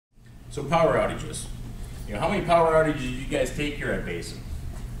So power outages. How many power outages did you guys take here at Basin?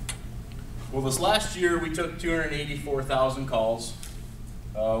 Well, this last year we took 284,000 calls.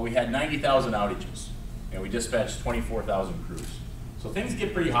 We had 90,000 outages, and we dispatched 24,000 crews. So things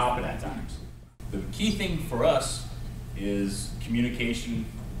get pretty hopping at times. The key thing for us is communication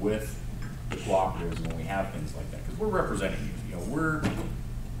with the cooperatives when we have things like that, because we're representing you.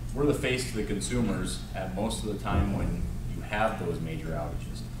 We're the face to the consumers at most of the time when you have those major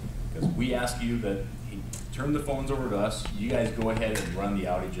outages. Because we ask you that you turn the phones over to us, you guys go ahead and run the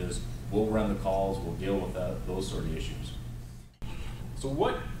outages, we'll run the calls, we'll deal with those sort of issues. So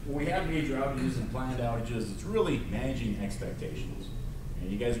when we have major outages and planned outages, it's really managing expectations.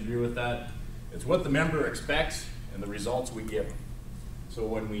 And you guys agree with that? It's what the member expects and the results we give them. So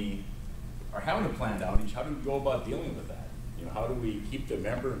when we are having a planned outage, how do we go about dealing with that? How do we keep the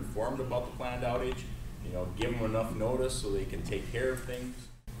member informed about the planned outage? Give them enough notice so they can take care of things.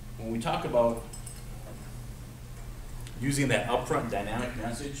 When we talk about using that upfront dynamic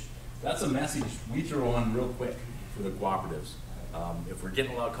message, that's a message we throw on real quick for the cooperatives. If we're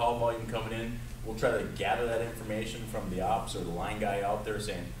getting a lot of call volume coming in, we'll try to gather that information from the ops or the line guy out there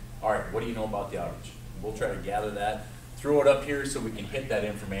saying, all right, what do you know about the outage? We'll try to gather that, throw it up here so we can hit that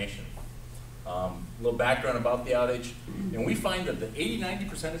information. A little background about the outage. We find that the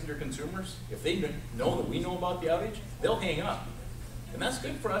 80–90% of your consumers, if they know that we know about the outage, they'll hang up. And that's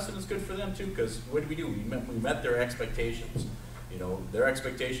good for us and it's good for them too, because what did we do? We met their expectations. Their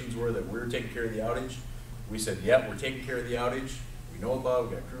expectations were that we're taking care of the outage. We said, yeah, we're taking care of the outage. We know about it,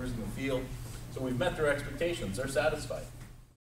 we've got crews in the field. So we've met their expectations, they're satisfied.